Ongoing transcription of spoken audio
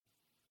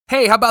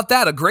Hey, how about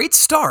that? A great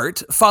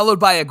start, followed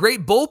by a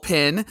great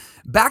bullpen,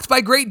 backed by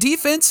great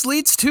defense,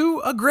 leads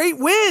to a great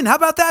win. How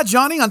about that,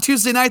 Johnny? On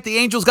Tuesday night, the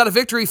Angels got a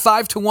victory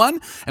 5-1,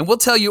 and we'll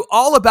tell you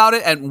all about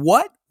it and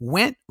what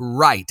went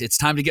right. It's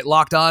time to get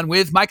locked on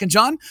with Mike and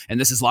John, and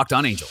this is Locked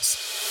On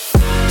Angels.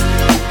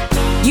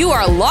 You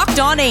are Locked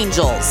On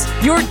Angels,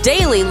 your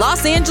daily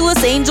Los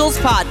Angeles Angels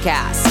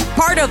podcast.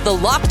 Part of the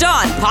Locked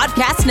On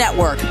Podcast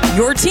Network,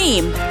 your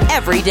team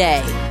every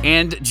day.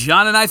 And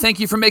John and I thank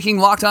you for making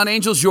Locked On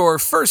Angels your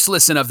first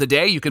listen of the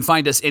day. You can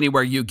find us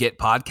anywhere you get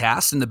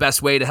podcasts, and the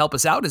best way to help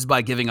us out is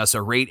by giving us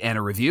a rate and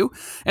a review.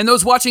 And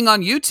those watching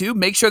on YouTube,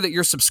 make sure that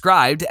you're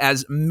subscribed,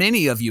 as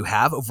many of you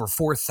have, over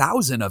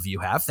 4,000 of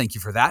you have. Thank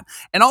you for that.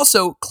 And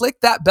also,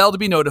 click that bell to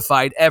be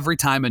notified every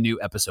time a new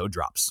episode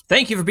drops.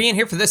 Thank you for being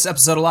here for this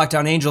episode of Locked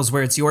On Angels,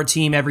 where it's your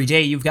team every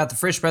day. You've got the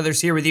Frisch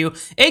Brothers here with you,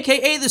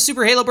 a.k.a. the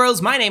Super Halo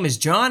Bros. My name is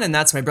John, and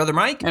that's my brother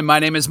Mike. And my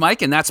name is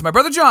Mike, and that's my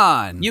brother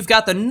John. You've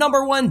got the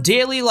number one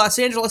daily Los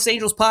Angeles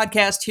Angels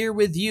podcast here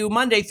with you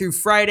Monday through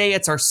Friday.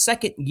 It's our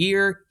second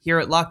year here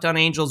at Locked On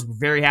Angels. We're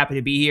very happy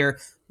to be here.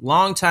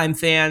 Longtime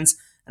fans.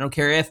 I don't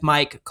care if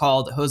Mike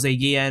called Jose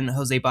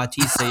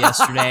Bautista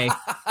yesterday.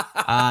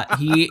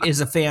 He is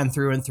a fan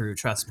through and through.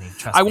 Trust me.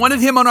 I wanted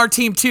him on our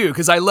team too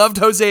because I loved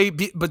Jose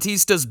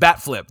Bautista's bat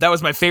flip. That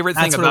was my favorite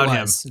thing about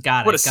him.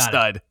 What a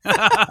stud.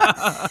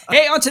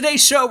 Hey, on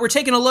today's show, we're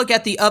taking a look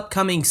at the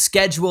upcoming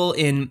schedule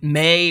in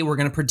May. We're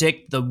going to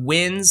predict the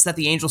wins that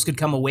the Angels could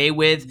come away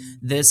with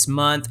this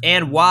month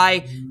and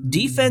why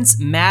defense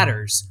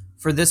matters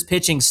for this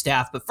pitching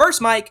staff. But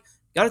first, Mike,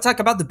 got to talk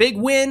about the big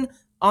win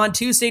on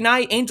Tuesday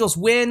night. Angels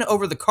win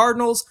over the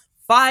Cardinals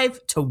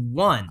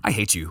 5-1. I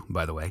hate you,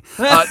 by the way.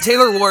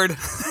 Taylor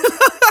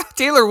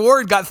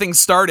Ward got things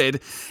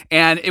started,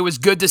 and it was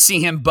good to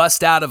see him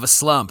bust out of a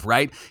slump,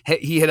 right?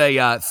 He hit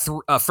a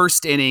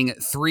first inning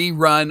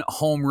 3-run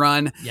home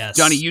run. Yes.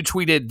 Johnny, you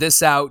tweeted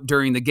this out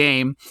during the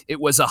game. It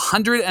was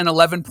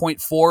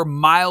 111.4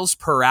 miles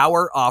per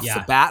hour off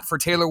the bat for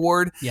Taylor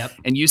Ward. Yep.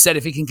 And you said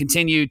if he can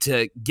continue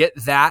to get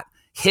that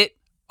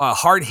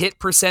hard hit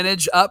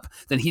percentage up,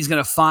 then he's going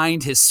to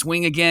find his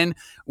swing again.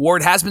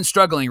 Ward has been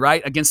struggling,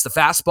 right, against the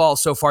fastball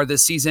so far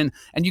this season.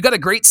 And you got a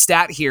great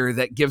stat here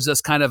that gives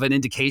us kind of an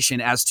indication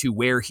as to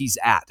where he's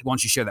at. Why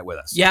don't you share that with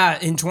us? Yeah,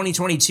 in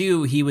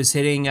 2022, he was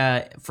hitting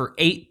for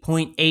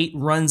 8.8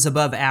 runs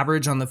above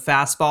average on the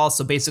fastball.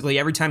 So basically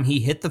every time he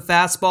hit the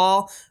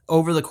fastball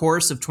over the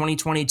course of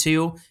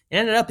 2022, it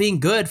ended up being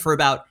good for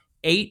about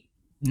 8-9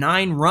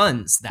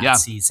 runs that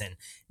season.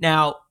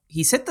 Now,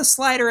 he's hit the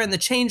slider and the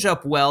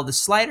changeup well. The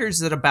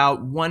slider's at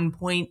about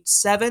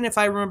 1.7, if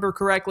I remember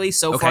correctly,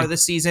 so far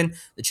this season.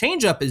 The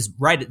changeup is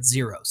right at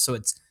 0, so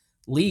it's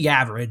league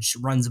average,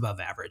 runs above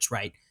average,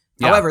 right?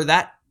 Yeah. However,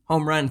 that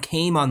home run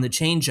came on the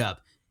changeup.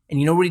 And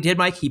you know what he did,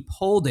 Mike? He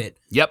pulled it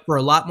for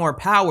a lot more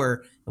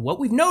power. And what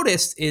we've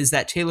noticed is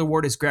that Taylor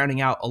Ward is grounding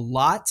out a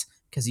lot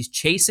because he's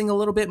chasing a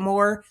little bit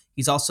more.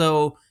 He's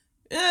also,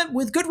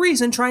 with good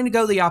reason, trying to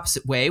go the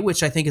opposite way,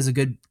 which I think is a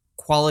good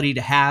quality to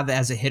have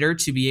as a hitter,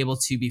 to be able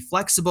to be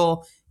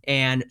flexible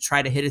and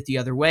try to hit it the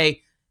other way.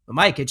 But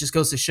Mike, it just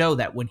goes to show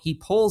that when he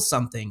pulls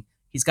something,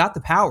 he's got the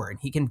power and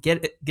he can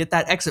get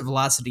that exit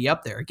velocity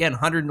up there. Again,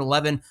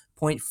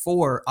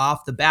 111.4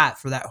 off the bat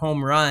for that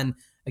home run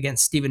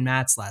against Steven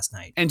Matz last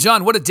night. And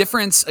John, what a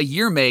difference a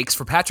year makes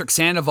for Patrick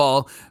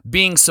Sandoval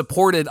being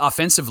supported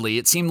offensively.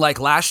 It seemed like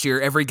last year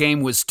every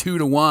game was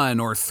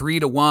 2-1 or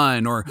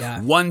 3-1 or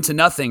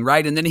 1-0,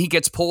 right? And then he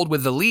gets pulled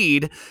with the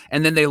lead,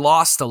 and then they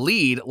lost the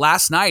lead.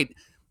 Last night,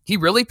 he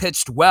really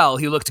pitched well.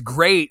 He looked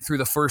great through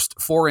the first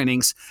 4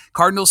 innings.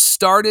 Cardinals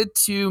started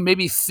to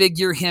maybe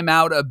figure him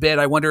out a bit.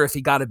 I wonder if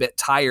he got a bit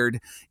tired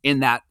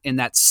in that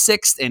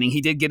 6th inning.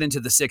 He did get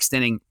into the 6th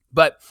inning,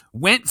 but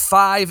went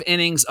 5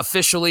 innings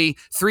officially,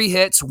 3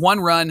 hits, 1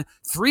 run,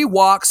 3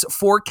 walks,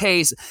 4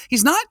 Ks.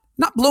 He's not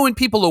blowing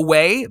people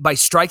away by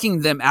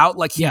striking them out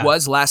like he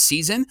was last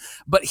season,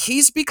 but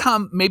he's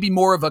become maybe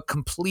more of a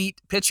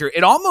complete pitcher.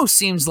 It almost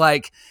seems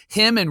like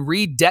him and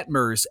Reed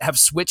Detmers have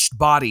switched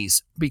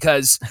bodies,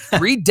 because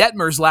Reed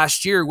Detmers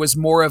last year was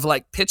more of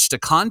like pitch to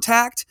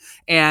contact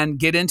and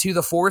get into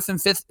the 4th and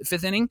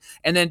 5th inning.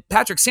 And then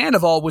Patrick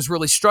Sandoval was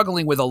really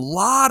struggling with a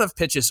lot of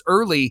pitches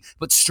early,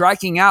 but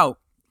striking out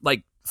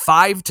like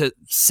 5 to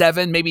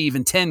 7, maybe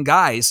even 10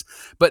 guys.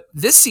 But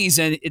this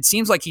season, it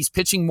seems like he's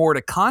pitching more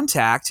to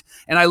contact.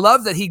 And I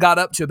love that he got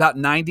up to about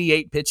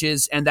 98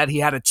 pitches and that he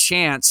had a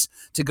chance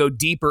to go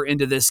deeper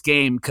into this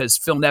game because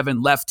Phil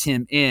Nevin left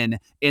him in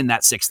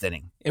that 6th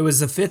inning. It was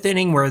the 5th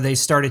inning where they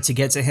started to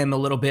get to him a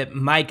little bit.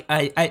 Mike,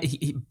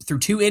 through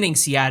 2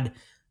 innings, he had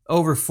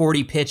over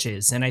 40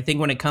 pitches. And I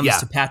think when it comes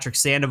to Patrick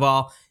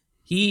Sandoval,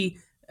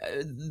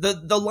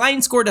 the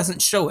line score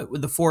doesn't show it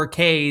with the 4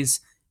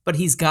 Ks, but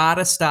he's got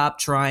to stop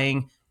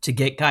trying to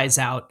get guys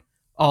out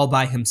all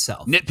by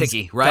himself.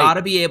 Nitpicky, he's right? Got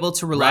to be able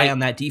to rely on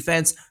that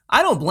defense.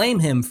 I don't blame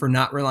him for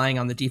not relying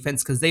on the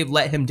defense because they've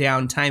let him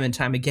down time and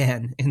time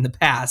again in the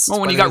past. Well,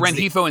 when you got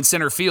Rengifo in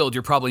center field,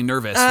 you're probably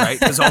nervous, right?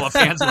 Because all the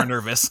fans were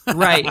nervous.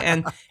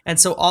 Right. And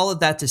so all of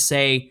that to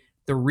say,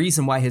 the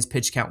reason why his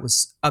pitch count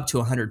was up to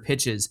 100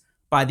 pitches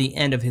by the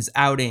end of his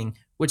outing,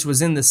 which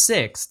was in the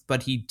 6th,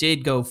 but he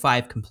did go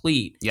 5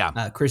 complete.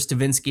 Yeah. Chris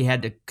Davinsky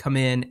had to come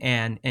in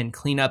and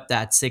clean up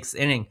that 6th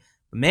inning.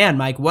 But man,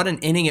 Mike, what an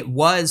inning it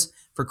was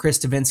for Chris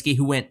Davinsky,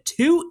 who went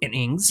 2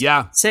 innings,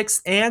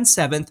 6th and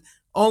 7th,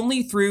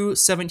 only threw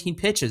 17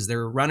 pitches. There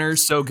were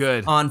runners so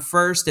good on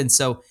first, and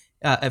so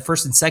at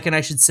first and second,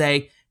 I should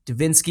say.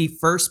 Davinsky,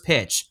 first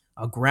pitch,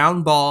 a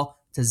ground ball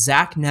to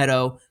Zach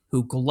Neto,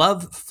 who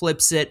glove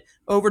flips it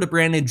over to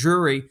Brandon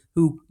Drury,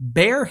 who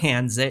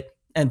barehands it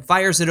and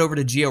fires it over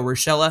to Gio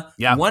Urshela.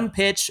 Yeah. 1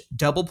 pitch,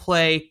 double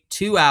play,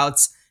 2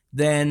 outs.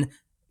 Then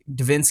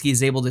Davinsky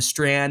is able to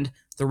strand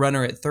the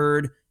runner at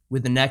third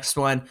with the next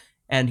one.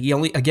 And he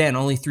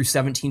only threw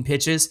 17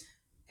 pitches.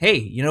 Hey,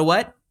 you know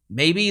what?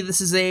 Maybe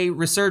this is a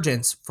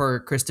resurgence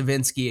for Chris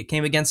Davinsky. It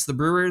came against the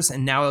Brewers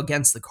and now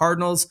against the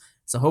Cardinals.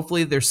 So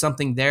hopefully there's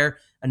something there.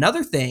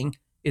 Another thing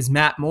is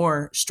Matt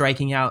Moore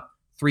striking out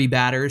 3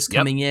 batters,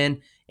 coming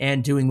in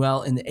and doing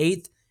well in the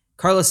 8th.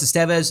 Carlos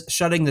Estevez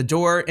shutting the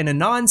door in a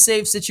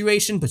non-save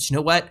situation. But you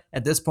know what?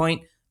 At this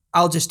point,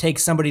 I'll just take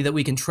somebody that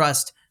we can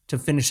trust to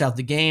finish out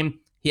the game.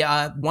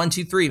 1,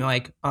 2, 3,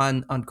 Mike,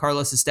 on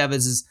Carlos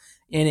Estevez's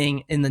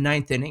inning in the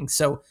 9th inning.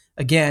 So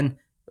again,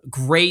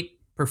 great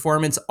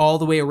performance all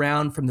the way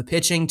around, from the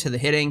pitching to the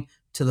hitting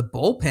to the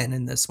bullpen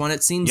in this one.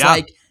 It seems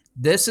like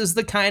this is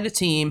the kind of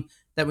team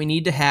that we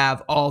need to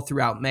have all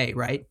throughout May,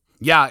 right?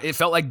 Yeah, it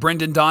felt like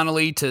Brendan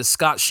Donnelly to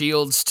Scott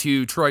Shields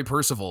to Troy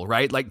Percival,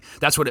 right? Like,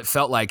 that's what it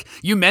felt like.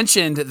 You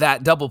mentioned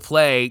that double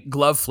play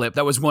glove flip.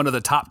 That was one of the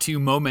top 2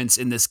 moments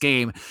in this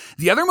game.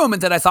 The other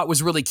moment that I thought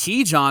was really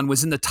key, John,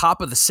 was in the top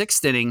of the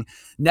 6th inning.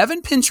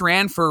 Nevin pinch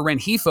ran for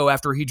Rengifo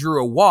after he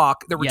drew a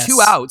walk. There were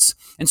 2 outs,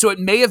 and so it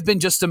may have been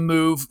just a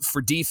move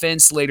for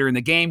defense later in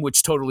the game,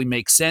 which totally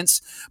makes sense.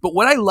 But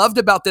what I loved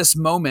about this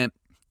moment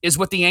is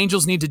what the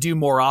Angels need to do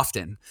more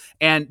often.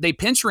 And they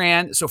pinch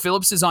ran, so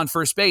Phillips is on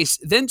first base.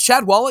 Then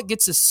Chad Wallach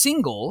gets a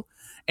single,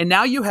 and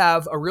now you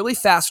have a really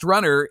fast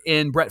runner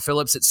in Brett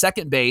Phillips at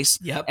second base,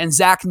 and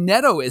Zach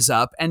Neto is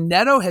up, and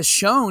Neto has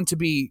shown to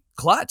be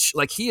clutch.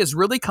 Like, he has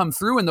really come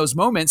through in those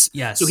moments.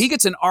 So he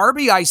gets an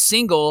RBI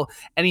single,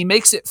 and he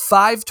makes it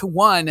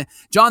 5-1.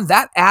 John,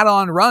 that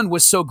add-on run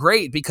was so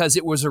great because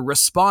it was a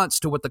response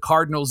to what the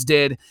Cardinals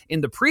did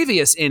in the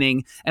previous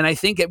inning, and I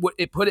think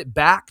it put it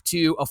back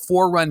to a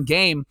 4-run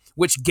game,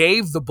 which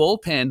gave the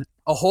bullpen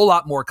a whole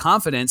lot more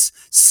confidence,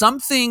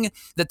 something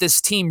that this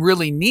team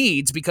really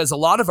needs, because a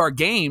lot of our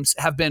games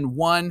have been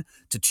 1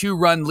 to 2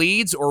 run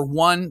leads or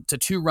 1 to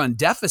 2 run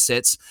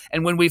deficits.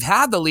 And when we've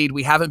had the lead,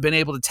 we haven't been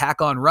able to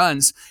tack on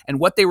runs. And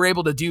what they were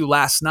able to do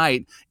last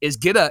night is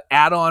get an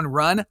add-on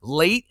run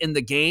late in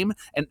the game.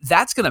 And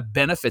that's going to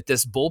benefit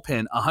this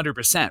bullpen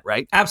 100%,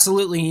 right?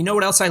 Absolutely. You know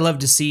what else I love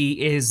to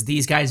see is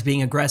these guys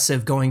being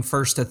aggressive, going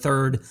first to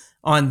third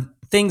on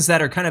things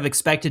that are kind of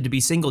expected to be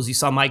singles. You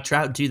saw Mike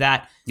Trout do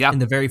that in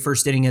the very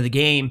first inning of the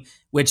game,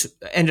 which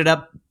ended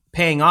up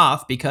paying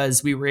off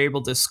because we were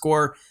able to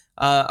score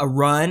a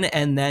run,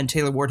 and then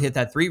Taylor Ward hit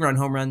that 3-run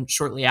home run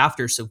shortly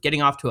after. So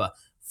getting off to a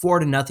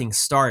 4-0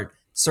 start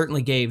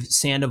certainly gave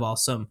Sandoval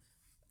some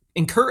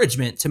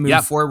encouragement to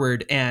move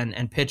forward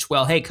and pitch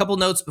well. Hey, a couple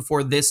notes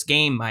before this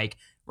game, Mike.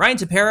 Ryan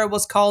Tepera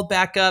was called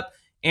back up.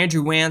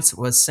 Andrew Wantz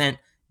was sent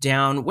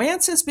down.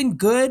 Wantz has been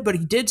good, but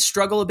he did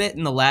struggle a bit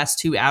in the last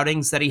 2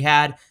 outings that he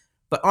had.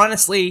 But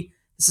honestly,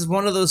 this is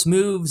one of those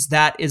moves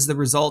that is the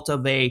result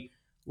of a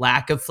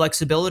lack of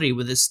flexibility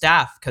with his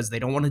staff, because they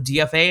don't want to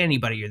DFA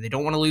anybody, or they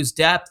don't want to lose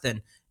depth,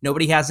 and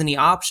nobody has any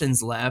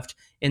options left.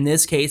 In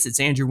this case, it's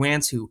Andrew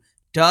Wantz who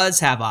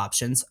does have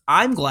options.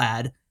 I'm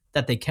glad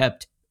that they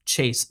kept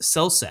Chase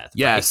Silseth.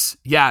 Yes.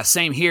 Right? Yeah,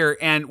 same here.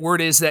 And word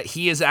is that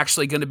he is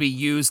actually going to be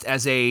used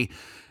as a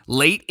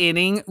late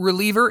inning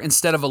reliever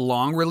instead of a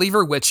long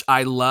reliever, which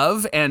I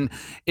love. And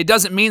it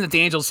doesn't mean that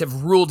the Angels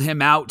have ruled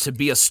him out to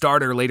be a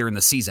starter later in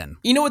the season.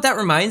 You know what that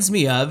reminds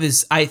me of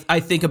is I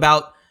think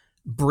about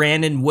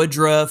Brandon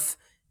Woodruff,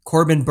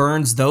 Corbin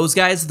Burns, those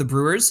guys, the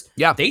Brewers.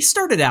 Yeah. They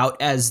started out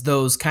as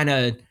those kind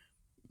of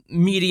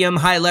medium,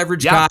 high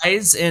leverage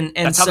guys. And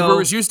that's how the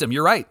Brewers used them.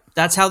 You're right.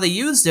 That's how they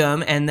used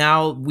them. And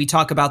now we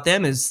talk about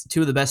them as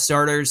 2 of the best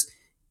starters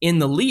in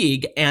the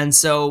league. And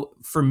so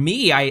for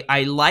me,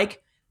 I like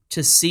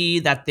to see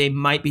that they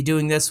might be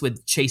doing this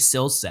with Chase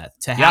Silseth,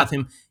 to have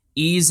him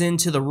ease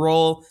into the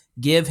role,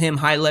 give him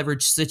high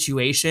leverage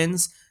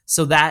situations,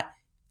 so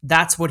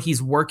that's what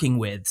he's working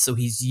with. So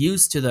he's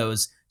used to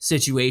those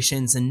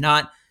situations and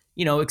not,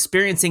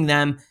 experiencing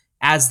them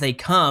as they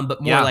come,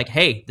 but more like,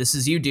 hey, this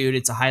is you, dude.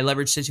 It's a high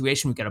leverage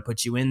situation. We got to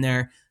put you in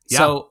there. Yeah.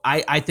 So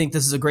I think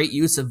this is a great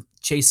use of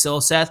Chase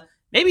Silseth.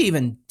 Maybe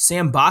even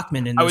Sam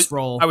Bachman in this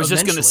role. I was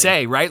just going to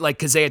say, right? Like,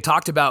 because they had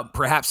talked about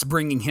perhaps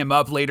bringing him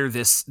up later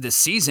this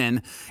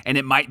season, and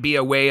it might be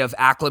a way of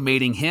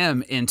acclimating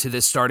him into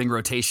this starting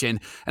rotation.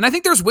 And I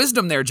think there's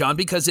wisdom there, John,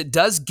 because it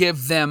does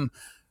give them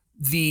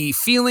the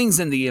feelings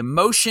and the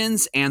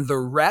emotions and the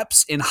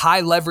reps in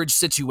high leverage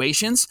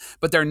situations,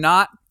 but they're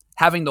not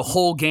having the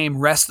whole game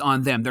rest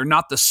on them. They're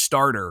not the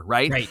starter,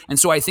 right? And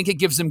so I think it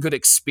gives them good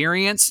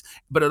experience,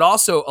 but it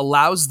also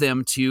allows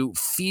them to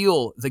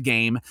feel the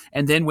game.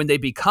 And then when they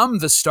become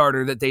the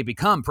starter that they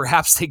become,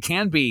 perhaps they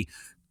can be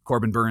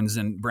Corbin Burns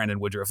and Brandon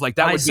Woodruff. Like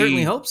that would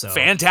certainly be hope so.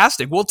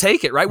 Fantastic. We'll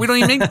take it, right? We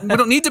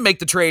don't need to make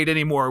the trade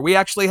anymore. We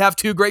actually have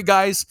two great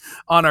guys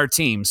on our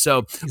team.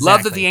 So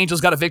Love that the Angels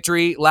got a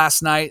victory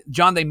last night.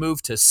 John, they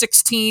moved to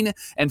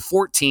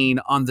 16-14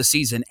 on the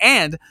season,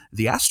 and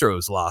the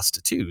Astros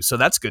lost too. So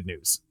that's good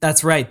news.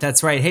 That's right.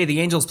 Hey,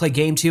 the Angels play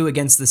game 2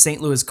 against the St.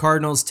 Louis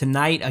Cardinals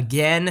tonight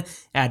again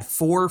at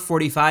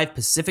 4:45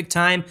 Pacific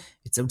time.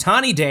 It's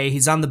Ohtani Day.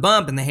 He's on the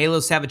bump, and the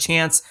Halos have a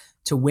chance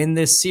to win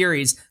this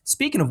series.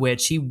 Speaking of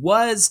which, he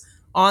was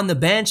on the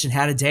bench and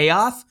had a day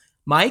off.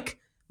 Mike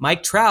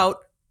Trout,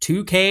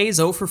 2 Ks,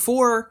 0 for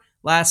 4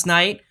 last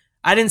night.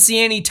 I didn't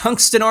see any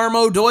Tungsten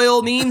Armo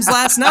Doyle memes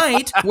last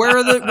night. Where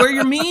are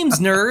your memes,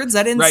 nerds?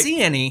 I didn't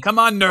see any. Come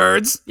on,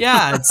 nerds.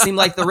 Yeah, it seemed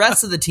like the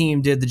rest of the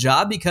team did the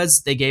job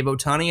because they gave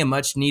Ohtani a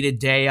much-needed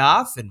day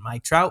off, and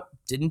Mike Trout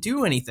didn't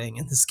do anything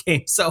in this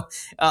game. So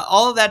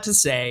all of that to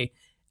say,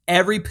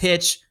 every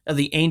pitch of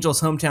the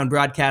Angels hometown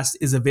broadcast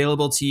is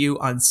available to you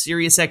on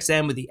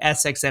SiriusXM with the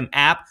SXM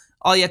app.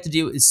 All you have to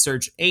do is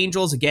search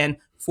Angels, again,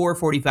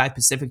 4:45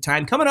 Pacific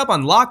time. Coming up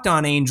on Locked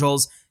On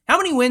Angels, how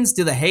many wins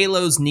do the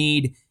Halos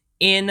need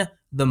in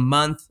the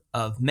month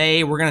of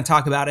May? We're going to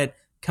talk about it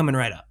coming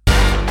right up.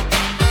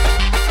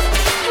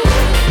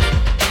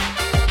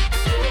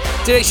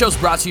 Today's show is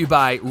brought to you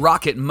by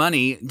Rocket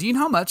Money. Do you know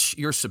how much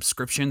your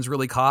subscriptions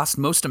really cost?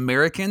 Most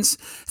Americans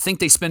think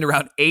they spend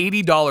around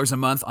 $80 a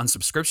month on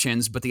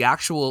subscriptions, but the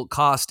actual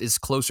cost is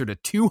closer to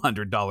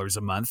 $200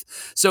 a month.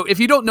 So if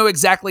you don't know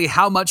exactly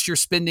how much you're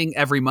spending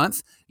every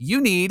month,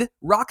 you need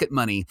Rocket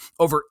Money.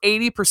 Over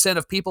 80%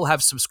 of people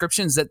have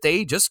subscriptions that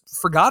they just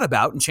forgot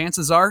about, and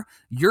chances are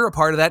you're a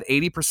part of that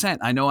 80%.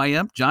 I know I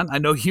am, John. I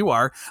know you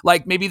are.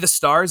 Like maybe the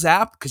Stars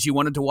app because you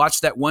wanted to watch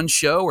that one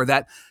show, or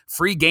that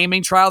free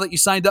gaming trial that you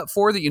signed up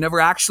for that you never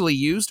actually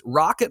used.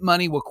 Rocket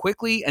Money will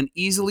quickly and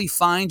easily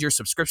find your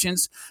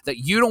subscriptions that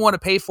you don't want to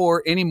pay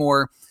for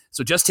anymore.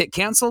 So just hit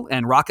cancel,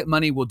 and Rocket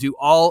Money will do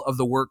all of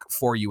the work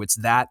for you. It's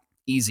that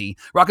easy.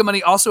 Rocket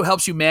Money also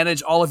helps you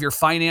manage all of your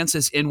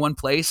finances in one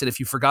place. And if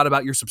you forgot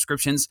about your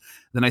subscriptions,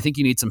 then I think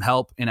you need some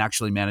help in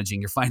actually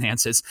managing your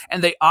finances.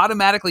 And they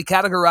automatically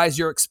categorize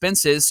your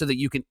expenses so that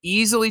you can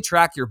easily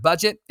track your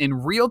budget in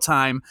real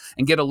time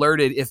and get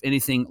alerted if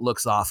anything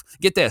looks off.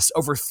 Get this,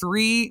 over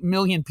 3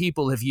 million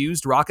people have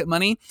used Rocket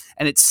Money,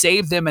 and it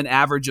saved them an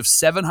average of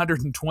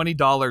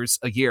 $720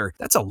 a year.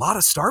 That's a lot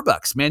of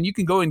Starbucks, man. You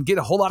can go and get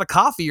a whole lot of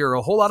coffee or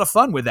a whole lot of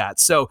fun with that.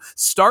 So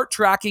start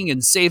tracking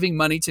and saving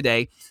money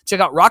today.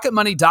 Check out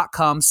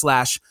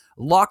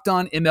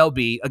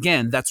rocketmoney.com/LockedOnMLB.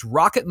 Again, that's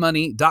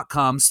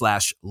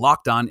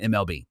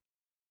rocketmoney.com/LockedOnMLB.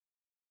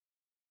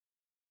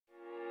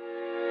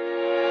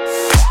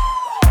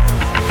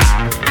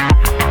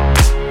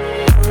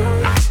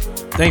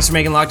 Thanks for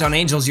making Locked On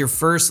Angels your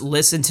first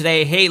listen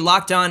today. Hey,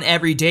 Locked On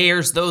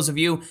Everydayers, those of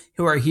you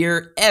who are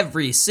here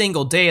every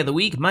single day of the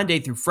week, Monday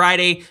through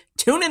Friday,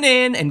 tuning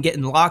in and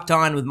getting locked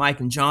on with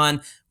Mike and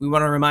John. We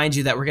want to remind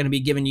you that we're going to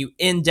be giving you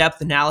in-depth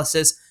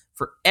analysis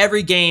for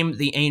every game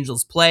the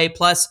Angels play,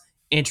 plus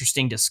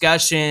interesting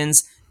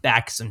discussions,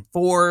 backs and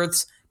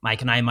forths.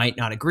 Mike and I might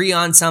not agree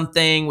on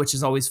something, which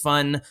is always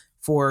fun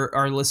for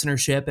our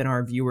listenership and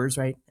our viewers,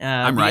 right?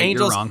 I'm right,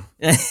 Angels, you're wrong.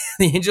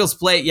 The Angels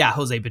play,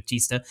 Jose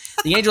Batista.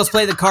 The Angels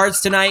play the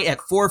Cards tonight at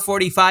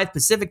 4:45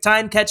 Pacific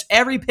time. Catch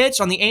every pitch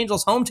on the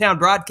Angels hometown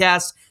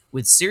broadcast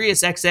with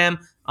SiriusXM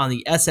on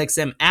the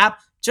SXM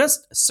app.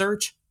 Just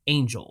search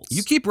Angels.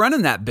 You keep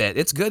running that bit.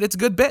 It's good. It's a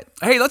good bit.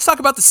 Hey, let's talk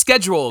about the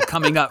schedule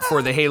coming up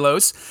for the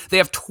Halos. They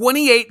have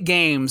 28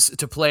 games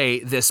to play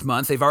this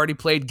month. They've already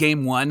played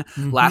game 1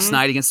 last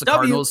night against the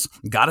Cardinals.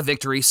 Got a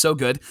victory. So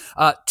good.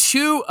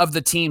 2 of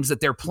the teams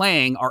that they're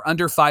playing are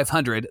under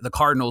 500, the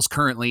Cardinals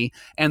currently,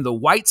 and the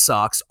White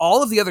Sox.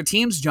 All of the other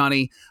teams,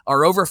 Johnny,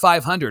 are over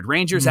 500.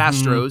 Rangers,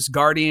 Astros,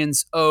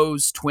 Guardians,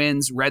 O's,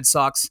 Twins, Red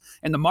Sox,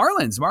 and the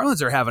Marlins.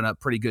 Marlins are having a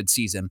pretty good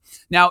season.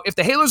 Now, if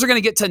the Halos are going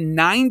to get to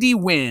 90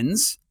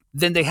 wins,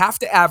 then they have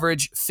to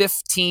average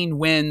 15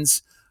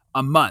 wins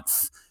a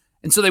month.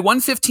 And so they won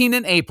 15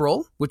 in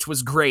April, which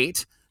was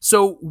great.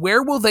 So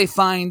where will they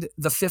find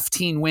the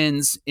 15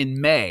 wins in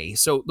May?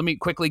 So let me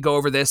quickly go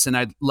over this, and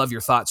I'd love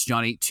your thoughts,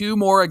 Johnny. 2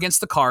 more against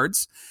the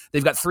Cards.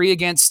 They've got 3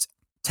 against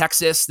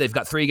Texas. They've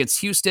got 3 against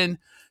Houston,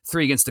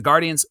 3 against the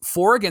Guardians,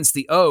 4 against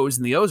the O's,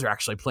 and the O's are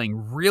actually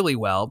playing really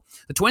well.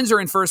 The Twins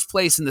are in first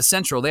place in the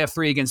Central. They have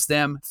 3 against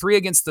them, 3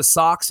 against the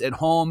Sox at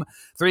home,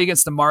 3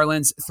 against the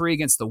Marlins, 3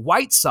 against the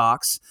White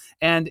Sox.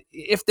 And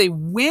if they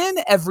win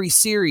every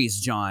series,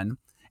 John,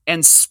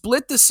 and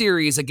split the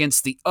series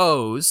against the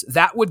O's,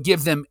 that would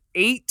give them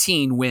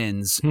 18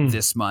 wins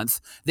this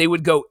month. They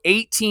would go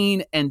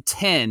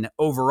 18-10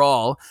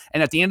 overall.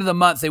 And at the end of the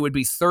month, they would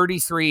be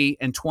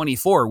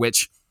 33-24,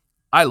 which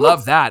I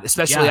love that,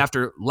 especially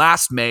after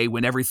last May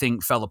when everything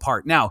fell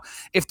apart. Now,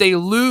 if they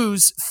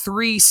lose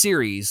 3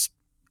 series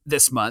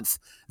this month,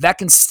 that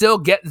can still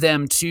get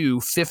them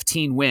to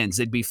 15 wins.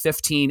 They'd be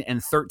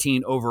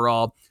 15-13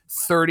 overall,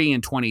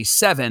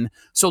 30-27.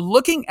 So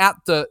looking at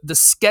the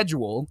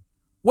schedule,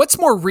 what's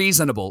more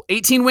reasonable,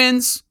 18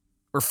 wins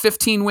or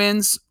 15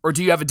 wins, or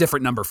do you have a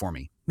different number for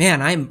me?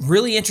 Man, I'm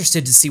really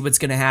interested to see what's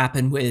going to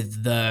happen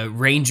with the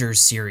Rangers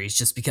series,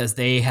 just because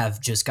they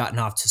have just gotten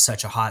off to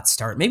such a hot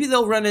start. Maybe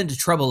they'll run into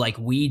trouble like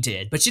we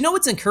did. But you know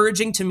what's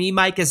encouraging to me,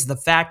 Mike, is the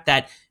fact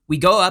that we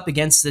go up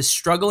against this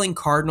struggling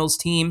Cardinals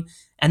team,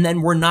 and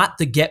then we're not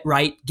the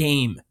get-right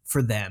game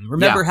for them.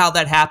 Remember how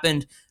that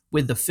happened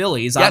with the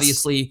Phillies? Yes.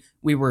 Obviously,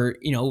 we were,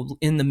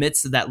 in the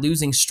midst of that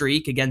losing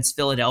streak against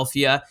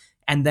Philadelphia,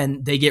 and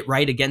then they get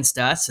right against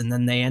us, and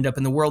then they end up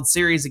in the World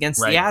Series against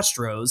the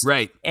Astros.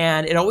 Right.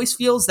 And it always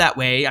feels that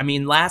way. I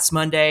mean, last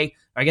Monday,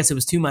 or I guess it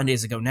was 2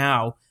 Mondays ago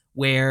now,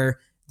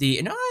 where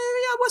it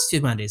was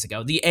 2 Mondays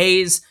ago. The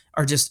A's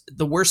are just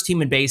the worst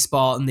team in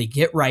baseball, and they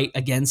get right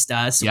against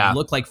us. And we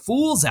look like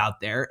fools out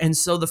there. And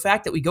so the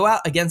fact that we go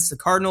out against the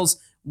Cardinals,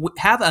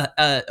 have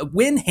a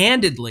win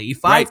handedly,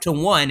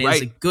 5-1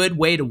 is a good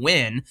way to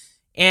win.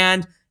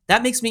 And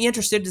that makes me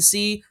interested to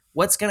see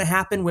what's going to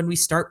happen when we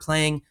start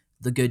playing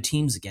the good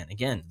teams again.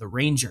 Again, the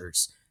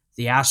Rangers,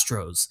 the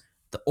Astros,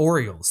 the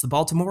Orioles, the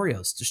Baltimore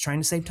Orioles, just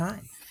trying to save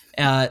time.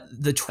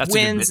 The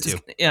Twins. That's a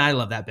good bit too. Yeah, I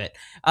love that bit.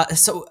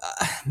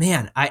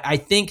 Man, I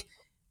think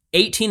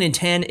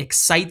 18-10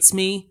 excites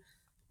me,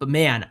 but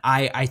man,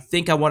 I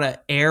think I want to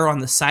err on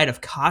the side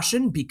of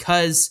caution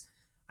because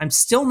I'm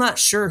still not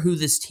sure who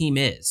this team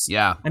is.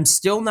 Yeah. I'm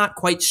still not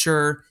quite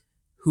sure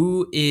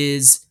who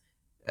is,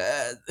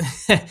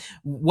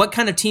 what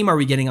kind of team are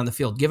we getting on the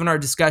field? Given our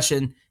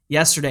discussion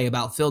yesterday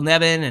about Phil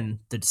Nevin and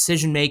the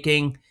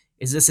decision-making,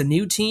 is this a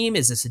new team?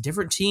 Is this a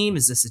different team?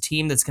 Is this a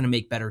team that's going to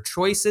make better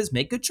choices,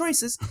 make good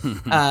choices?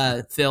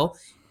 Phil,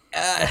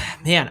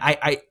 man,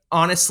 I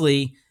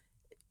honestly,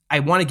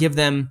 I want to give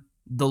them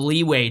the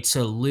leeway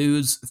to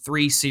lose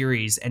 3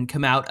 series and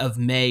come out of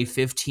May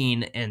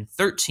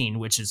 15-13,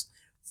 which is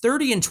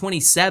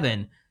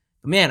 30-27.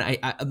 Man,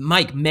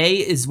 Mike, May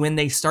is when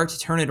they start to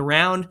turn it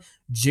around.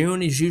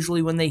 June is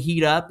usually when they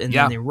heat up, and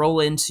then they roll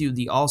into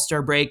the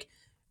All-Star break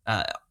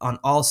on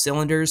all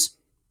cylinders.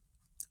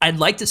 I'd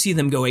like to see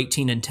them go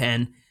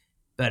 18-10,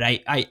 but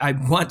I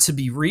want to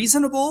be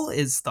reasonable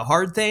is the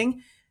hard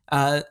thing.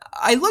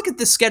 I look at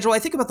the schedule. I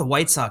think about the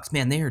White Sox.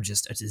 Man, they are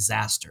just a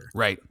disaster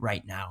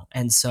right now.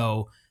 And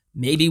so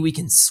maybe we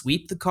can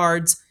sweep the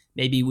Cards.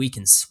 Maybe we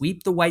can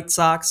sweep the White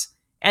Sox.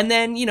 And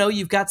then,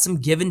 you've got some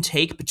give and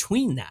take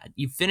between that.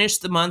 You finish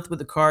the month with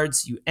the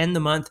Cards. You end the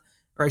month,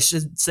 or I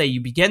should say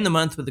you begin the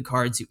month with the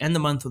Cards. You end the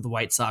month with the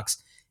White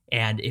Sox.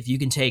 And if you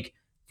can take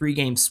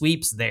 3-game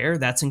sweeps there,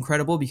 that's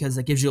incredible because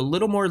that gives you a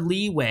little more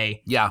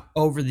leeway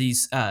over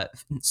these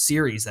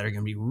series that are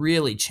going to be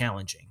really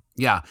challenging.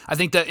 Yeah, I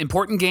think the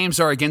important games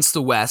are against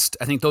the West.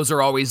 I think those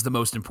are always the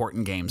most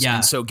important games. Yeah.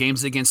 And so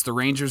games against the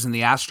Rangers and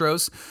the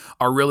Astros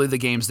are really the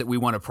games that we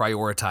want to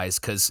prioritize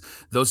because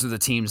those are the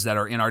teams that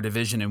are in our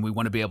division and we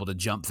want to be able to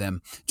jump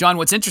them. John,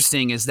 what's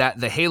interesting is that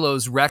the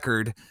Halos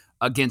record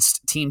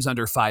against teams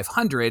under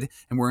 500,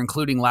 and we're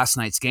including last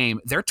night's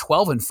game, they're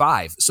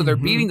 12-5. So they're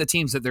beating the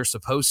teams that they're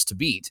supposed to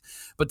beat.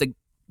 But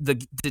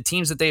the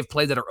teams that they've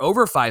played that are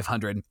over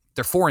 500,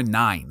 they're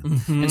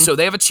 4-9. And so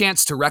they have a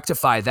chance to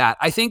rectify that.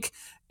 I think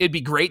it'd be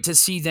great to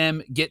see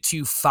them get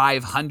to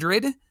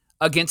 500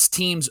 against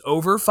teams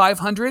over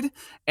 500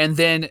 and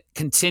then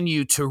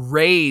continue to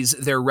raise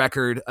their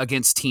record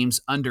against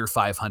teams under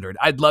 500.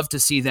 I'd love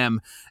to see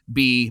them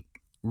be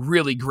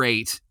really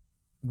great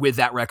with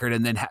that record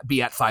and then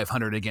be at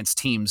 500 against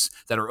teams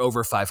that are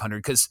over 500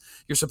 because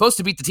you're supposed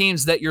to beat the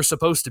teams that you're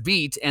supposed to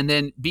beat and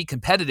then be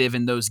competitive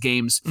in those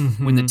games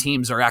when the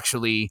teams are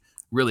actually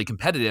really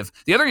competitive.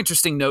 The other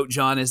interesting note,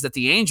 John, is that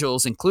the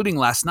Angels, including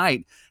last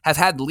night, have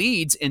had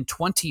leads in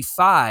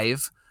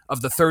 25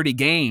 of the 30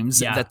 games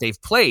that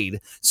they've played.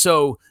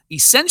 So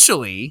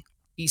essentially,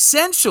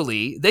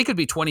 they could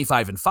be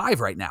 25-5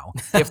 right now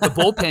if the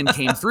bullpen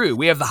came through.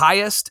 We have the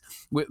highest,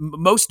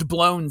 most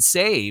blown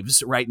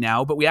saves right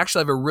now, but we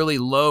actually have a really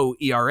low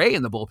ERA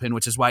in the bullpen,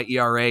 which is why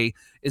ERA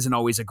isn't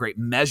always a great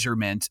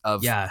measurement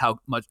of how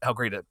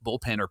great a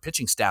bullpen or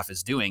pitching staff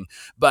is doing.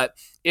 But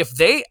if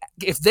they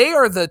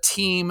are the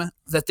team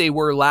that they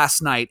were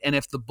last night, and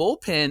if the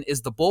bullpen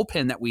is the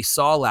bullpen that we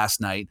saw last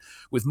night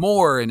with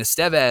Moore and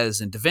Estevez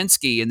and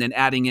Davinsky, and then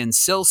adding in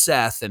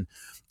Silseth and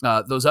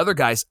those other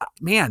guys,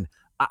 man,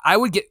 I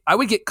would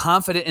get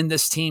confident in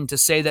this team to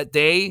say that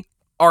they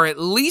are at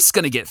least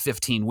going to get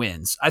 15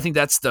 wins. I think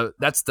that's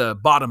the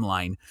bottom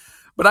line.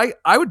 But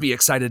I would be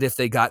excited if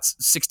they got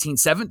 16,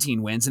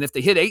 17 wins. And if they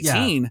hit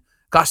 18,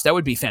 gosh, that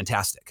would be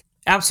fantastic.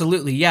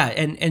 Absolutely, yeah.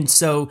 And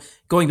so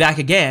going back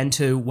again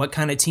to what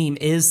kind of team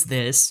is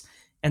this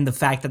and the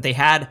fact that they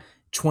had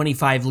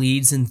 25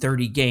 leads in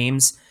 30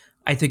 games,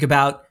 I think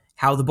about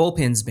how the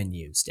bullpen's been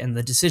used and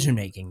the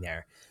decision-making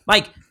there.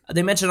 Mike,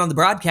 they mentioned on the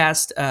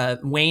broadcast,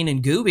 Wayne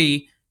and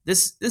Gooby,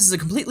 this is a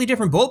completely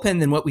different bullpen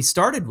than what we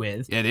started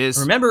with. It is.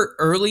 Remember,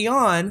 early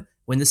on,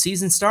 when the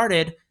season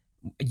started,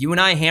 you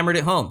and I hammered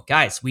it home.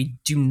 Guys, we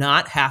do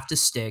not have to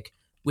stick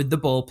with the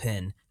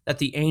bullpen that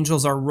the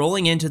Angels are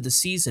rolling into the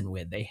season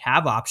with. They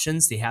have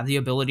options. They have the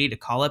ability to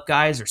call up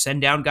guys or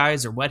send down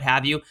guys or what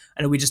have you.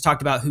 I know we just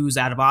talked about who's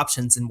out of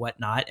options and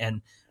whatnot,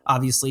 and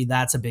obviously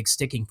that's a big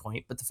sticking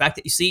point. But the fact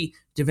that you see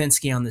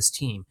Davinsky on this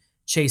team,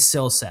 Chase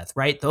Silseth,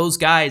 right? Those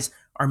guys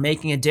are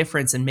making a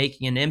difference and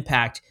making an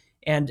impact.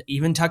 And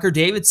even Tucker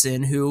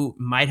Davidson, who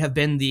might have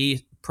been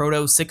the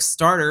proto sixth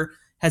starter,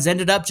 has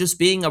ended up just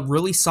being a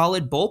really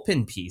solid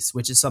bullpen piece,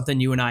 which is something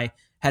you and I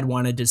had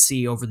wanted to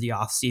see over the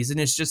offseason,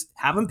 is just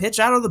have him pitch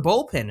out of the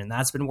bullpen. And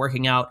that's been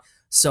working out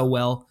so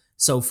well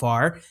so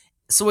far.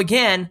 So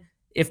again,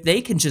 if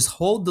they can just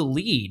hold the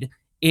lead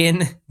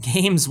in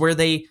games where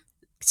they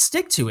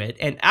stick to it,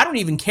 and I don't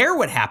even care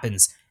what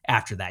happens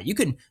after that. You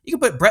can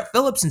put Brett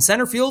Phillips in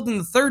center field in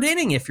the third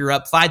inning if you're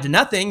up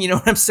 5-0, you know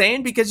what I'm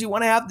saying? Because you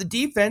want to have the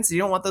defense. You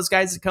don't want those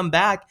guys to come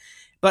back.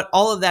 But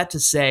all of that to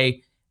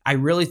say, I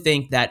really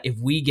think that if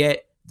we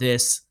get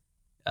this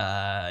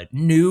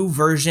new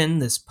version,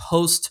 this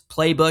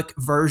post-playbook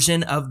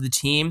version of the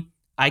team,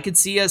 I could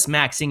see us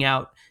maxing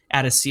out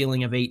at a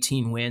ceiling of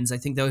 18 wins. I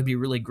think that would be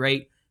really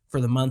great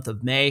for the month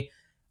of May.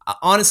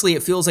 Honestly,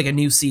 it feels like a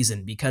new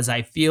season because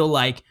I feel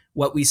like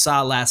what we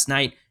saw last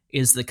night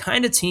is the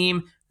kind of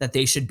team that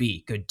they should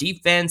be. Good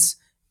defense,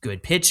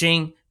 good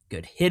pitching,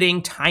 good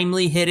hitting,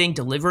 timely hitting,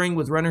 delivering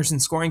with runners in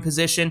scoring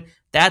position.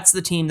 That's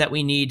the team that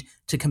we need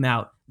to come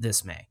out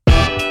this May.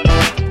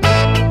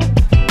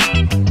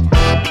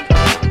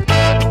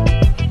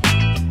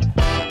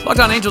 Locked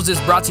On Angels is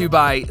brought to you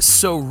by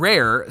So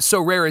Rare. So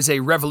Rare is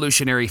a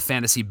revolutionary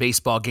fantasy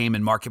baseball game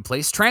and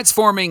marketplace,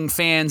 transforming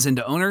fans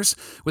into owners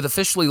with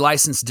officially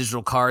licensed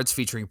digital cards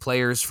featuring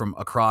players from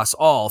across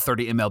all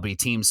 30 MLB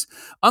teams.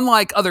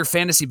 Unlike other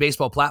fantasy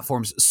baseball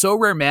platforms, So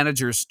Rare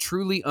managers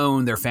truly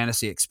own their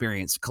fantasy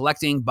experience,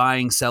 collecting,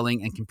 buying,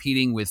 selling, and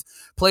competing with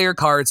player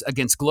cards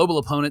against global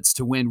opponents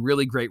to win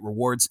really great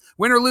rewards.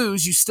 Win or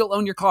lose, you still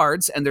own your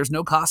cards, and there's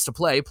no cost to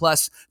play.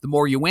 Plus, the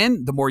more you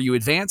win, the more you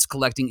advance,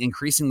 collecting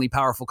increasingly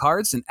powerful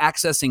cards and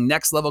accessing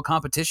next level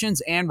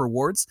competitions and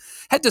rewards.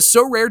 Head to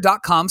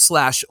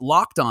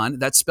sorare.com/lockedon.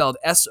 That's spelled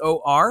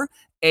SORARE.com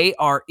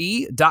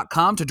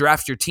to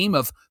draft your team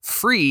of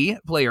free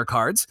player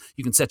cards.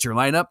 You can set your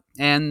lineup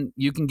and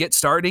you can get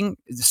started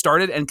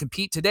and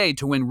compete today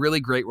to win really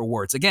great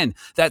rewards. Again,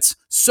 that's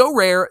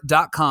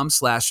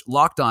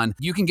sorare.com/lockedon.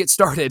 You can get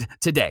started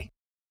today.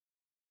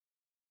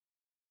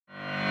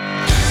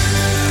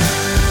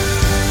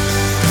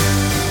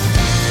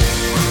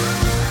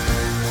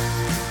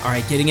 All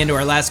right, getting into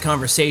our last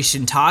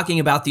conversation, talking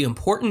about the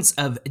importance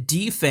of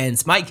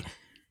defense. Mike, do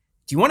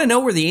you want to know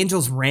where the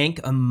Angels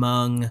rank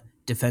among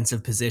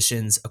defensive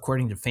positions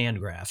according to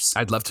Fangraphs?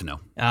 I'd love to know.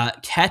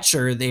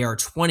 Catcher, they are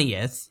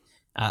 20th.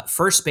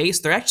 First base,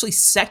 they're actually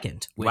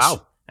second, which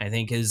I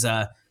think is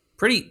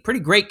pretty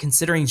great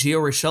considering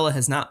Gio Urshela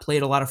has not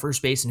played a lot of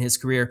first base in his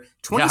career.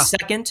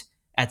 22nd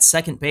at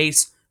second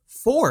base,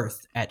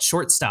 fourth at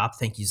shortstop.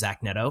 Thank you,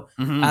 Zach Neto.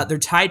 They're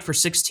tied for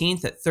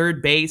 16th at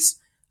third base.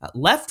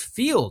 Left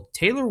field,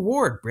 Taylor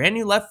Ward, brand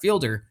new left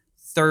fielder,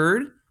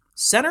 third.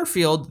 Center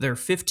field, they're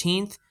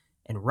 15th.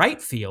 And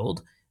right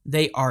field,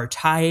 they are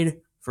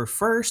tied for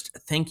first.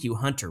 Thank you,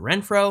 Hunter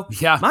Renfroe.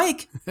 Yeah.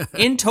 Mike,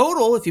 in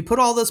total, if you put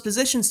all those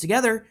positions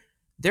together,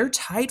 they're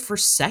tied for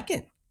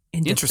second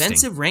in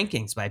defensive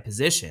rankings by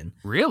position.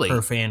 Really?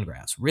 Per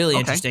Fangraphs. Really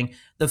interesting.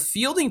 The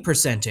fielding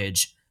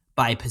percentage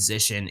by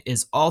position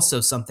is also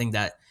something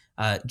that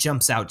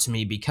jumps out to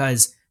me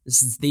because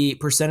this is the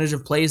percentage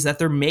of plays that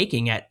they're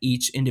making at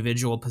each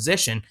individual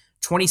position.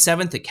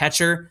 27th at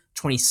catcher,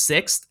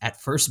 26th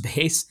at first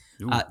base.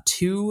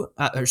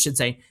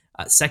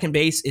 Second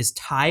base is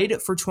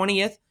tied for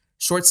 20th.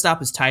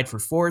 Shortstop is tied for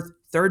 4th.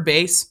 Third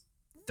base,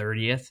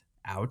 30th.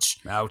 Ouch.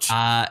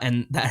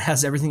 And that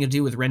has everything to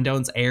do with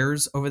Rendon's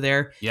errors over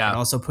there. Yeah. And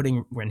also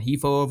putting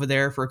Rengifo over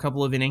there for a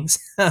couple of innings.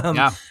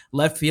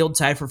 Left field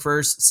tied for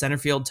first. Center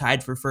field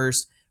tied for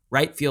first.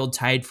 Right field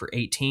tied for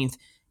 18th.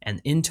 And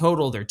in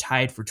total, they're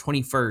tied for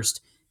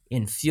 21st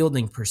in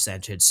fielding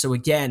percentage. So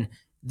again,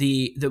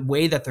 the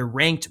way that they're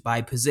ranked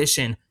by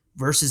position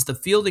versus the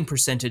fielding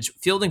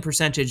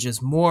percentage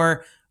is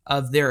more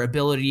of their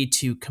ability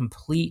to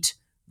complete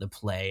the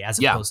play as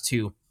opposed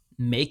to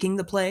making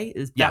the play.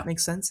 If that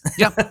makes sense?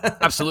 Yeah,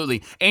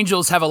 absolutely.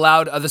 Angels have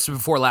allowed, this was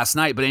before last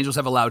night, but Angels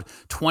have allowed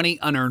 20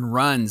 unearned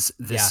runs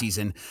this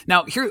season.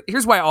 Now,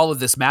 here's why all of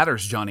this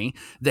matters, Johnny.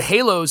 The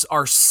Halos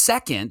are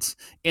second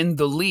in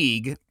the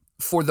league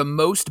for the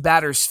most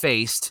batters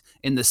faced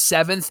in the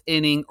 7th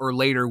inning or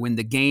later when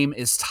the game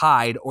is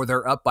tied or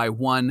they're up by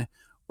 1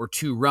 or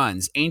 2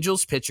 runs.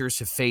 Angels pitchers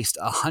have faced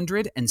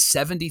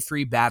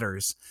 173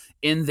 batters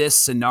in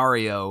this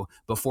scenario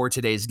before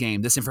today's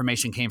game. This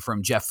information came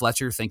from Jeff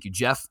Fletcher. Thank you,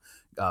 Jeff,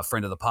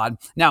 friend of the pod.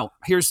 Now,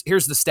 here's the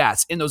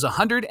stats. In those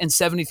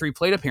 173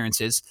 plate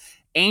appearances,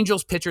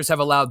 Angels pitchers have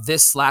allowed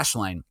this slash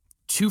line: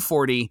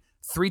 240,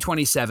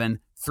 327,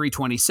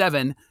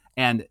 327,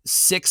 and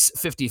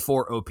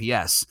 654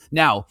 OPS.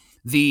 Now,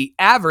 The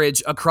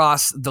average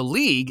across the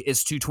league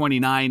is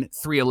 229,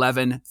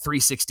 311,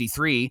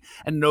 363,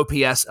 and an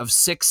OPS of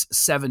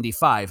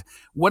 675.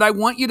 What I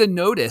want you to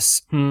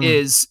notice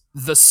is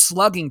the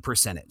slugging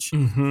percentage.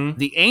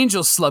 The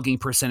Angels' slugging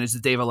percentage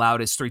that they've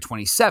allowed is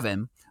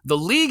 327. The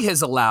league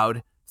has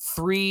allowed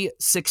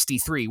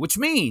 363, which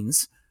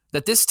means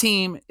that this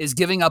team is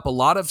giving up a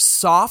lot of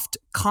soft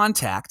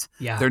contact.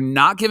 Yeah. They're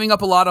not giving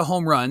up a lot of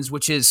home runs,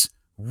 which is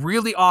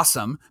really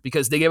awesome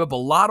because they gave up a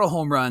lot of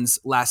home runs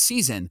last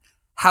season.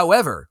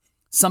 However,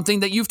 something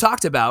that you've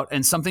talked about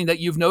and something that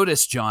you've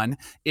noticed, John,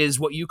 is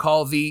what you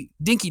call the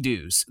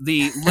dinky-doos,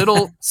 the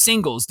little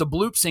singles, the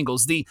bloop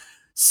singles, the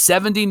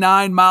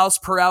 79 miles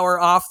per hour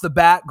off the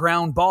bat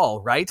ground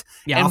ball, right?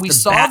 Yeah, and we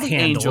saw the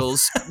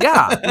Angels,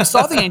 we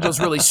saw the Angels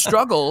really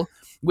struggle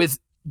with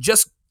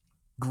just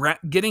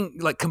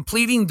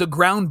completing the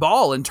ground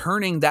ball and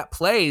turning that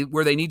play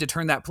where they need to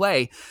turn that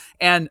play.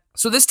 And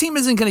so this team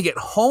isn't going to get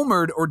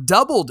homered or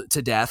doubled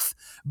to death,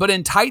 but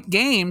in tight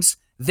games,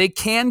 they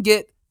can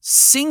get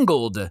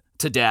singled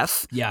to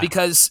death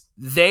because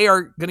they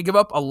are going to give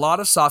up a lot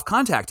of soft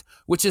contact,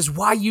 which is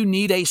why you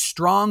need a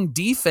strong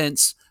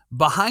defense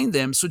behind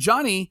them. So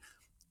Johnny,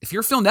 if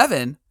you're Phil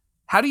Nevin,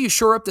 how do you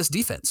shore up this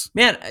defense?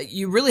 Man,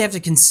 you really have to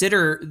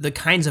consider the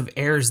kinds of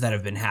errors that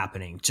have been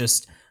happening.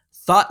 Just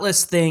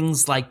thoughtless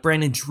things like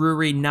Brandon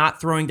Drury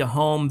not throwing to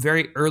home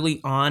very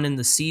early on in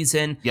the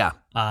season. Yeah.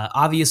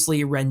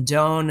 Obviously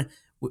Rendon,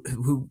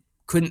 who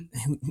couldn't,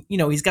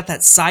 he's got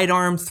that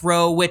sidearm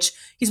throw, which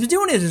he's been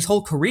doing it his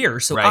whole career.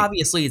 So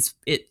obviously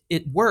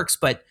it works.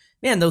 But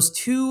man, those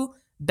two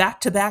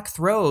back-to-back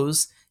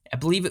throws, I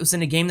believe it was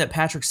in a game that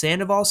Patrick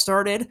Sandoval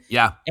started.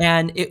 Yeah.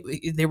 And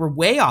they were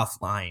way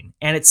offline.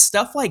 And it's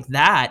stuff like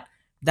that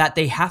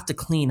they have to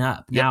clean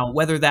up. Yep. Now,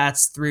 whether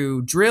that's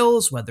through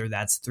drills, whether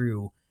that's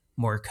through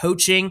more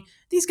coaching,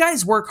 these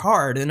guys work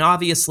hard. And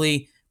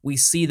obviously we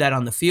see that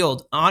on the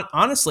field.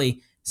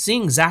 Honestly,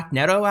 seeing Zach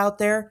Neto out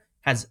there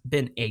has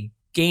been a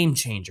game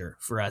changer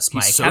for us,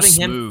 Mike. So having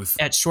smooth.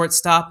 him at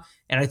shortstop,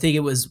 and I think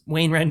it was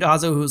Wayne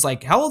Randazzo who was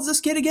like, how old is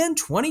this kid again?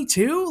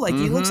 22? Like,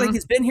 he looks like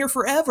he's been here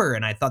forever.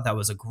 And I thought that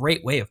was a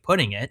great way of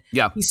putting it.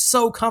 Yeah. He's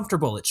so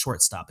comfortable at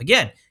shortstop.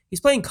 Again, he's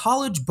playing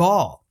college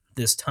ball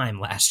this time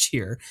last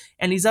year,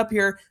 and he's up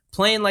here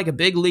playing like a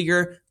big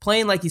leaguer,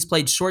 playing like he's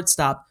played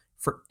shortstop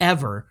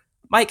forever.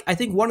 Mike, I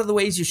think one of the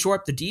ways you shore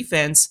up the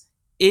defense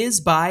is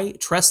by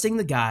trusting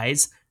the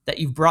guys that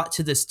you've brought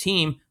to this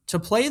team to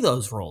play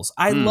those roles.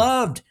 I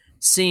loved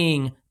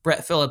seeing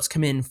Brett Phillips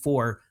come in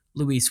for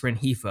Luis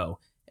Rengifo.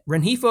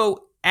 Rengifo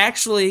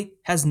actually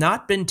has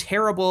not been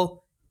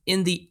terrible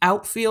in the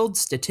outfield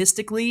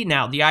statistically.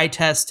 Now, the eye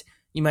test,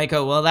 you might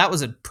go, well, that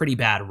was a pretty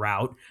bad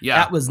route. Yeah.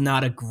 That was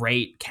not a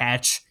great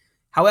catch.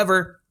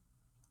 However,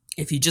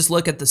 if you just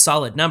look at the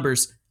solid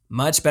numbers,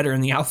 much better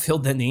in the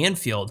outfield than the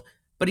infield.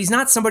 But he's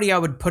not somebody I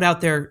would put out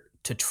there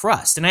to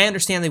trust. And I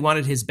understand they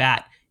wanted his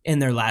bat in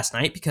there last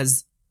night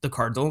because the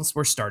Cardinals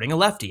were starting a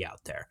lefty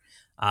out there.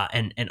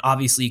 And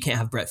obviously you can't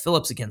have Brett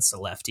Phillips against a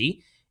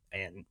lefty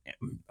and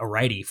a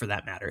righty for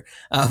that matter.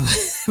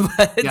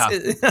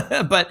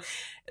 But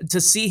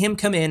to see him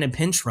come in and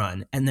pinch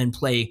run and then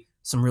play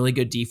some really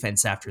good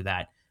defense after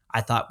that,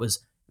 I thought was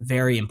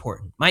very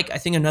important. Mike, I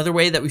think another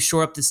way that we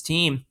shore up this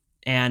team,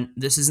 and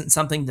this isn't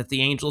something that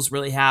the Angels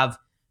really have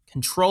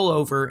control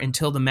over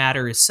until the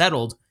matter is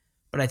settled,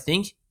 but I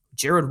think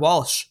Jared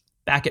Walsh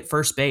back at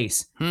first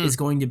base is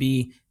going to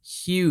be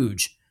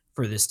huge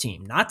for this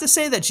team. Not to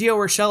say that Gio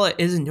Urshela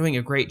isn't doing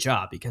a great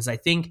job, because I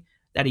think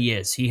that he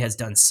is. He has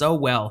done so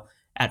well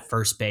at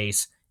first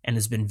base and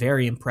has been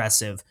very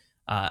impressive.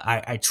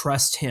 I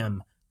trust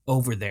him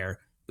over there.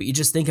 But you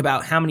just think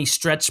about how many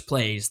stretch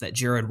plays that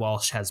Jared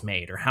Walsh has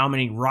made, or how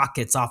many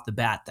rockets off the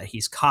bat that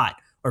he's caught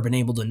or been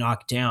able to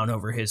knock down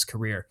over his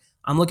career.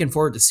 I'm looking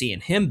forward to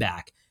seeing him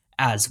back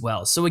as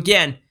well. So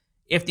again,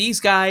 if these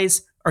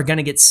guys are going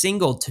to get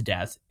singled to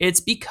death, it's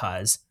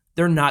because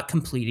they're not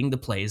completing the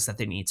plays that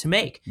they need to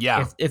make.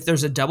 Yeah. If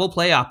there's a double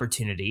play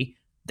opportunity,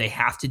 they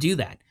have to do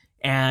that.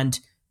 And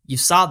you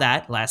saw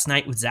that last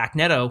night with Zach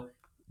Neto.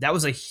 That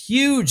was a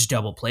huge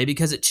double play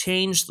because it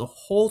changed the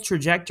whole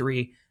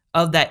trajectory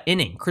of that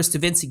inning. Chris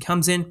Davinsky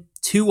comes in,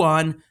 2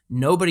 on,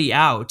 nobody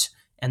out,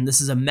 and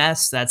this is a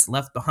mess that's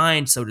left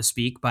behind, so to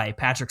speak, by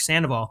Patrick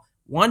Sandoval.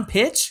 1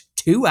 pitch,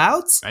 2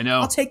 outs. I know.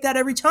 I'll take that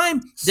every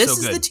time. This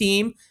is good. the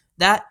team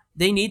that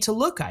they need to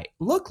look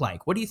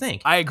like. What do you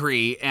think? I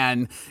agree,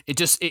 and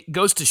it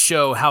goes to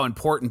show how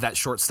important that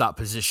shortstop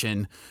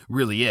position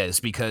really is,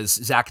 because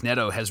Zach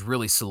Neto has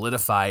really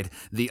solidified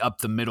the up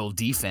the middle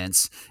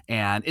defense,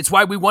 and it's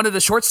why we wanted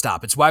a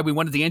shortstop. It's why we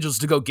wanted the Angels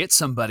to go get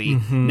somebody.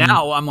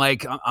 Now I'm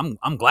like,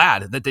 I'm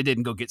glad that they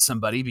didn't go get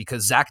somebody,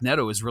 because Zach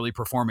Neto is really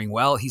performing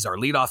well. He's our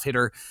leadoff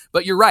hitter.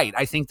 But you're right.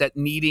 I think that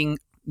needing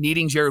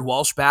Jared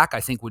Walsh back,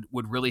 I think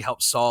would really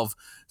help solve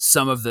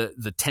some of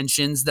the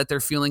tensions that they're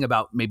feeling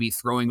about maybe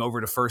throwing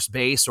over to first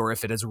base, or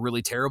if it is a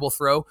really terrible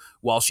throw,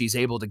 Walsh is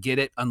able to get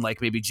it,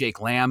 unlike maybe Jake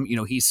Lamb.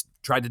 He's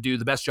tried to do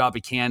the best job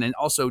he can, and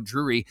also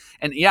Drury.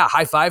 And yeah,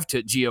 high five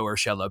to Gio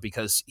Urshela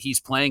because he's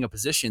playing a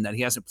position that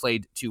he hasn't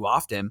played too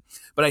often.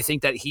 But I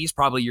think that he's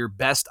probably your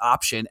best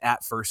option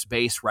at first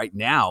base right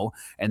now,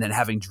 and then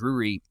having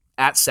Drury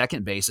at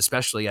second base,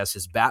 especially as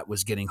his bat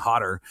was getting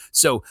hotter.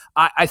 So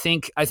I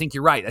think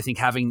you're right. I think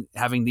having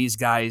these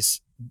guys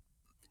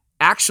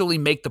actually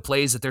make the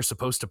plays that they're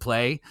supposed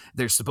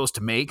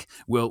to make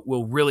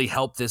will really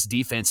help this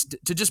defense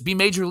to just be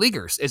major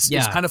leaguers. It's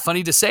kind of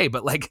funny to say,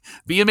 but like,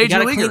 be a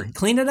major leaguer.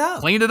 Clean it up.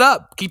 Clean it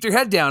up. Keep your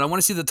head down. I want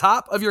to see the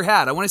top of your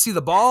hat. I want to see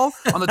the ball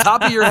on the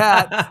top of your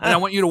hat, and I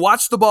want you to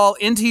watch the ball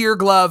into your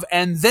glove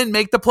and then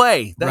make the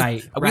play. We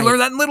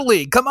learned that in Little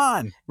League. Come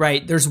on.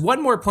 Right. There's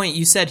one more point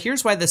you said.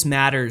 Here's why this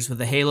matters with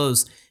the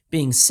Halos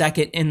being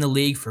second in the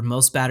league for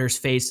most batters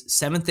faced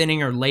 7th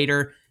inning or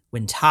later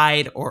when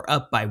tied or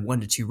up by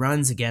 1 to 2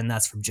 runs. Again,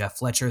 that's from Jeff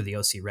Fletcher, the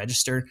OC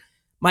Register.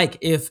 Mike,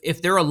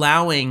 if they're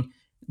allowing,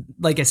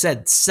 like I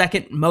said,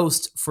 second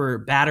most for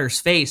batters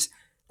faced,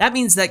 that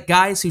means that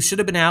guys who should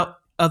have been out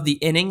of the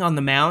inning on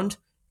the mound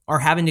are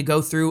having to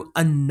go through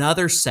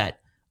another set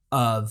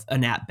of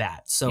an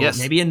at-bat. So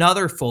maybe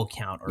another full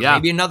count or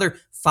maybe another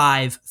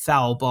 5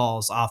 foul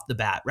balls off the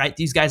bat, right?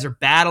 These guys are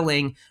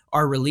battling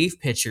our relief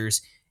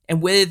pitchers.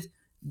 And with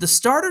the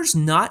starters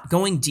not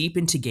going deep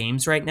into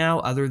games right now,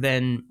 other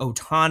than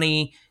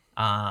Ohtani,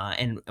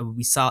 and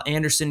we saw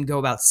Anderson go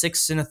about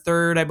 6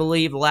 1/3, I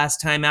believe, the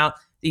last time out.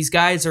 These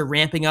guys are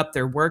ramping up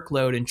their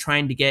workload and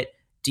trying to get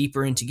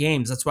deeper into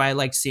games. That's why I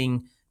like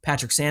seeing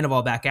Patrick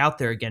Sandoval back out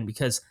there again,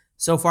 because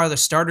so far the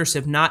starters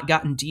have not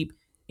gotten deep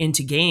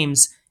into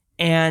games.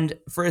 And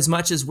for as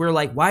much as we're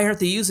like, why aren't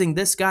they using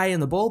this guy in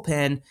the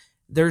bullpen?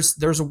 There's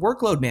a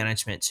workload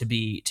management to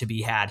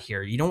be had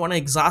here. You don't want to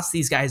exhaust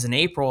these guys in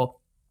April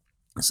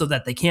so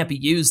that they can't be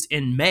used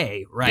in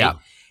May, right? Yeah,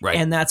 right.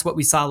 And that's what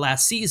we saw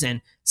last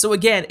season. So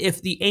again,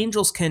 if the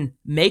Angels can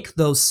make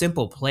those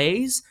simple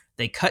plays,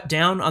 they cut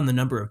down on the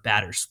number of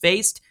batters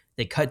faced,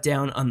 they cut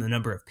down on the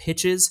number of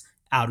pitches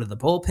out of the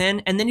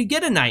bullpen, and then you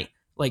get a night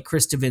like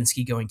Chris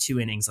Davinsky going 2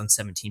 innings on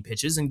 17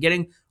 pitches and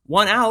getting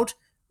 1 out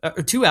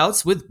or 2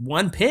 outs with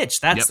 1 pitch.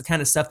 That's the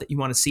kind of stuff that you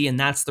want to see, and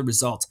that's the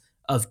result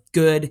of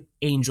good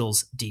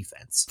Angels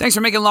defense. Thanks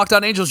for making Locked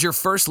On Angels your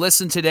first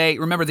listen today.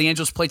 Remember, the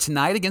Angels play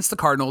tonight against the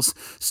Cardinals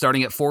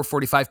starting at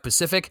 4:45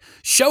 Pacific.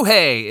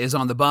 Shohei is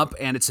on the bump,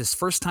 and it's his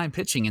first time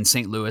pitching in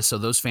St. Louis, so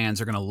those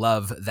fans are going to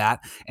love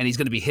that, and he's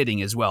going to be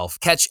hitting as well.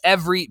 Catch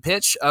every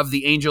pitch of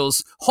the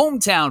Angels'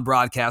 hometown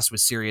broadcast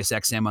with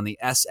SiriusXM on the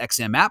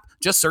SXM app.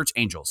 Just search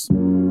Angels.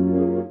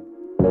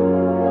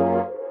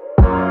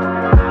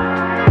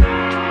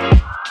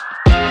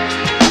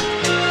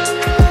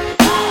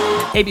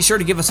 Hey, be sure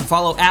to give us a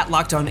follow at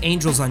Locked On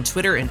Angels on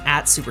Twitter and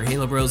at Super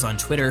Halo Bros on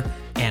Twitter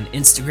and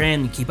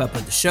Instagram. You keep up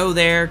with the show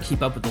there.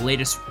 Keep up with the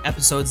latest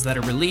episodes that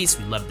are released.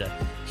 We'd love to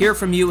hear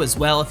from you as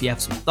well. If you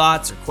have some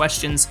thoughts or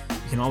questions,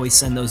 you can always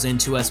send those in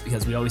to us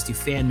because we always do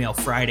Fan Mail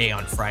Friday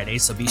on Friday.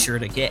 So be sure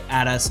to get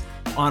at us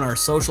on our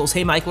socials.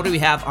 Hey, Mike, what do we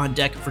have on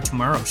deck for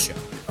tomorrow's show?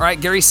 All right,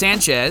 Gary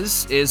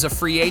Sanchez is a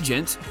free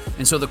agent.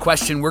 And so the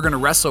question we're going to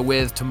wrestle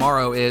with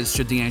tomorrow is,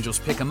 should the Angels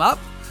pick him up?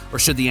 Or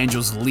should the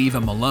Angels leave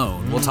him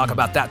alone? We'll talk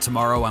about that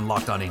tomorrow on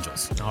Locked On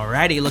Angels.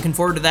 Alrighty, looking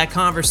forward to that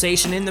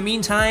conversation. In the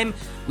meantime,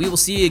 we will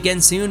see you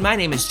again soon. My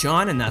name is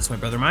John, and that's my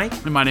brother Mike.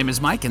 And my name is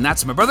Mike, and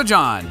that's my brother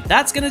John.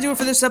 That's going to do it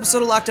for this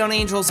episode of Locked On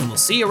Angels, and we'll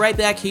see you right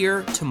back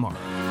here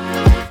tomorrow.